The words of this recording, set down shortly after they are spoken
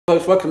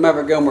Folks, welcome to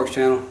Maverick Gunworks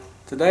channel.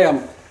 Today I'm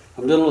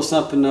doing a little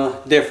something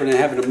different and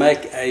having to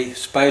make a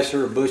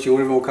spacer or bushing,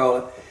 whatever you want to call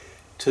it,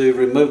 to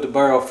remove the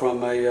barrel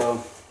from a,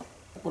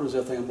 what is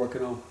that thing I'm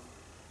working on?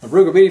 A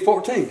Ruger Mini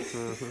 14.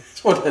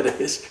 That's what that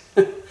is.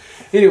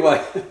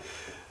 Anyway,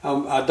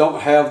 I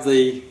don't have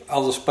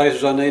all the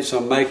spacers I need, so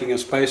I'm making a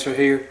spacer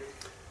here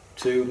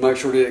to make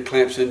sure that it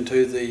clamps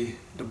into the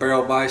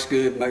barrel vise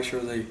good, make sure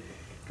the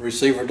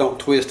receiver don't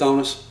twist on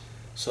us.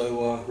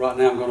 So right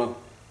now I'm going to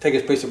take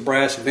this piece of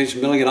brass and finish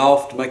milling it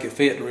off to make it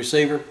fit the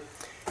receiver.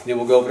 And then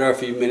we'll go over there a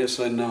few minutes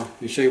and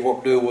show you what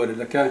we're doing with it,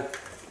 okay?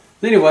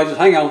 Anyway, just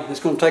hang on. It's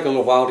going to take a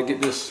little while to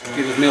get this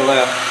milled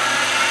out.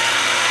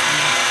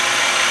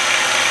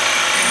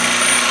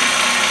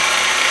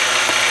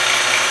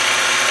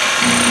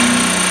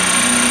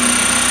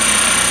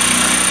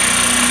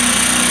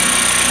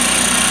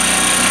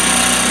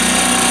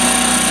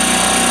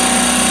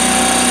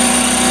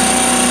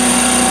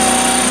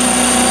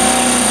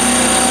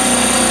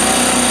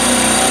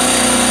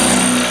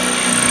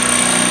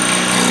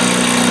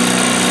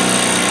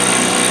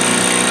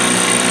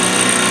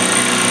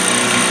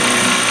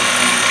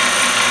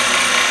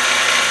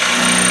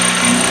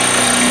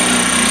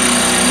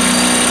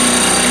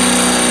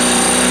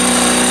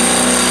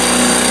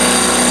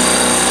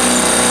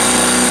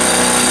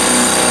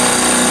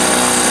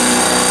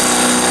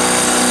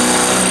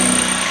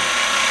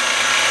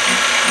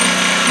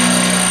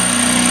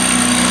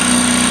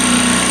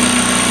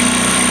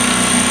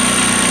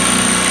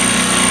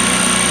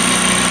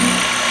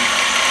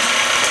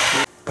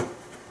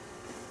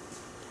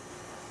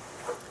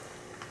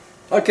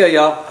 Okay,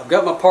 y'all, I've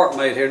got my part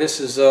made here. This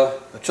is a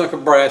chunk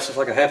of brass. It's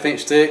like a 1/2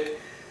 inch thick.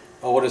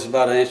 Oh, what is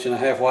about 1.5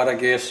 inches wide, I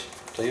guess.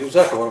 I'll tell you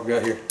exactly what I've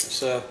got here.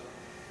 It's about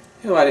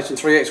 1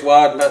 3/8 inches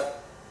wide, about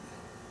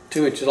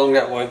 2 inches long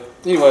that way.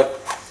 Anyway,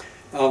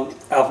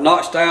 I've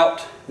notched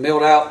out,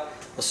 milled out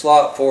a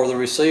slot for the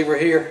receiver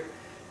here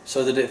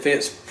so that it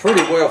fits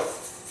pretty well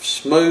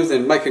smooth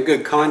and making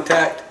good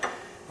contact.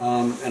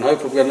 And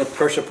hopefully we've got enough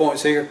pressure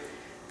points here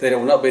that it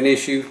will not be an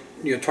issue,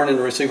 turning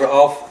the receiver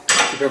off.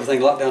 Keep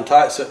everything locked down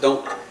tight so it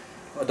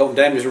don't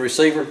damage the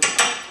receiver.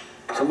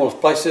 So I'm going to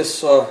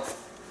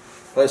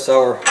place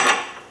our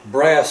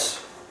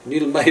brass,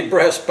 needle-made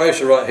brass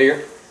spacer right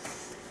here,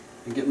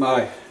 and get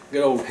my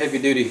good old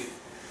heavy-duty,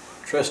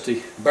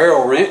 trusty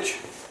barrel wrench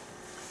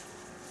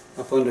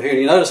up under here. And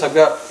you notice I've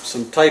got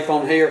some tape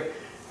on here.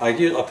 I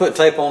put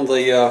tape on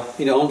the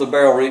on the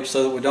barrel wrench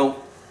so that we don't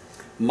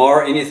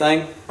mar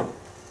anything.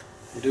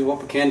 We do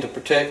what we can to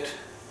protect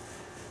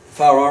the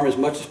firearm as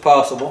much as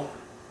possible.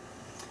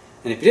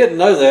 And if you didn't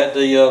know that,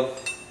 the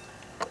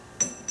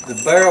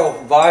barrel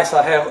vise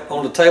I have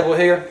on the table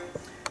here,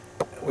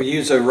 we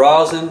use a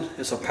rosin.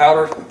 It's a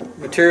powder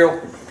material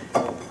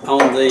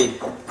on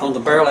the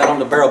barrel and on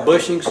the barrel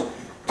bushings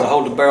to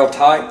hold the barrel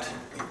tight.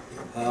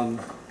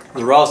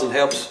 The rosin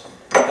helps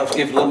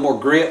give it a little more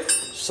grip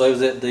so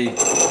that the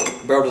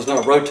barrel does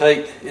not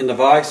rotate in the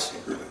vise.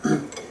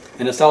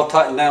 And it's all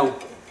tightened down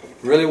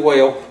really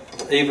well,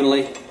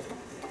 evenly.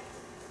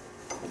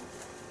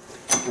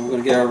 And we're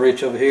going to get our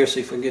wrench over here, see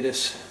if we can get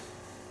this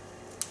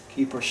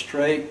keeper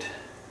straight.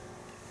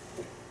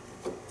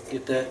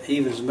 Get that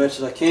even as much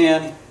as I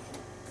can.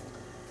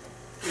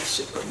 Let's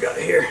see what I've got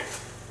here.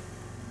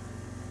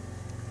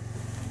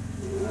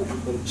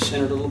 Put it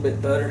centered a little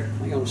bit better.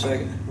 Hang on a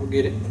second, we'll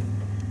get it.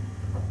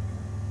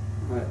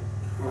 Right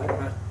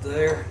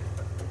there.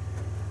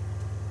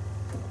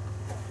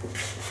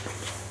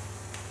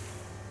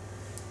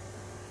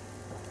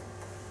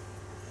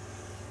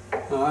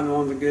 I'm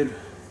on the good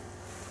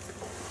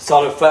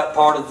solid flat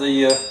part of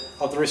the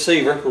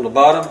receiver on the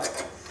bottom.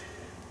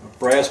 A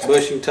brass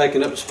bushing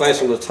taking up the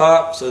space on the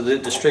top so that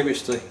it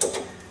distributes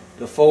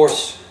the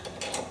force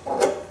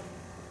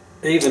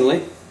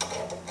evenly.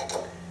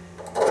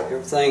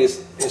 Everything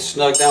is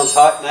snug down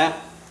tight now.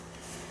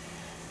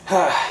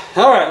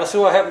 Alright, let's see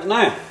what happens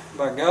now.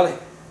 By golly.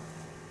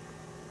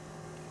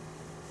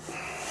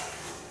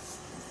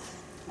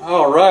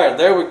 Alright,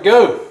 there we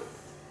go.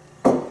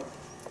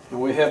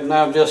 And we have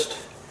now just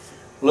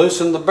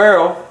loosened the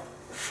barrel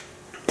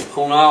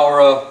on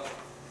our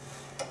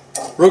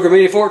Ruger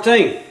Mini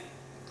 14.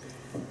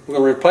 We're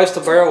going to replace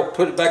the barrel,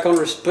 put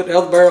the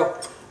other barrel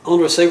on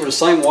the receiver the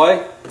same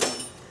way.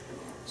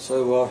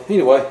 So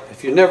anyway,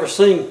 if you've never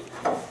seen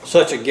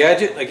such a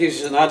gadget, that gives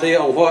you an idea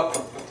on what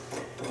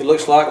it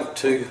looks like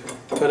to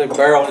put a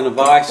barrel in a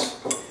vise.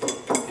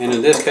 And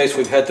in this case,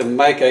 we've had to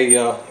make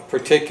a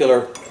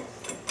particular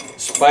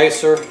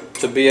spacer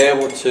to be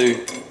able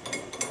to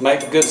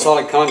make good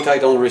solid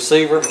contact on the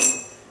receiver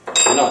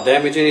and not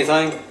damage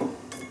anything.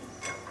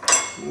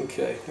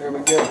 Okay, there we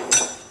go.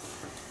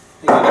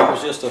 That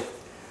was just a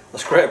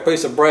scrap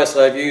piece of brass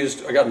that I've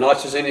used. I got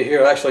notches in it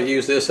here. I actually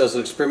used this as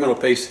an experimental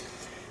piece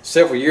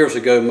several years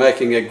ago,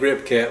 making a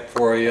grip cap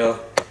for a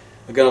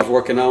gun I was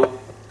working on.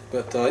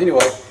 But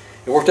anyway,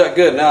 it worked out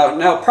good.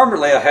 Now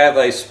permanently I have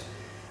a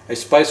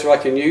spacer I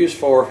can use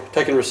for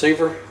taking a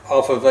receiver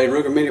off of a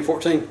Ruger Mini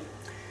 14.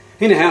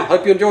 Anyhow,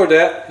 hope you enjoyed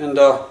that, and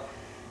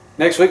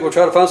next week we'll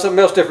try to find something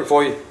else different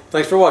for you.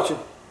 Thanks for watching.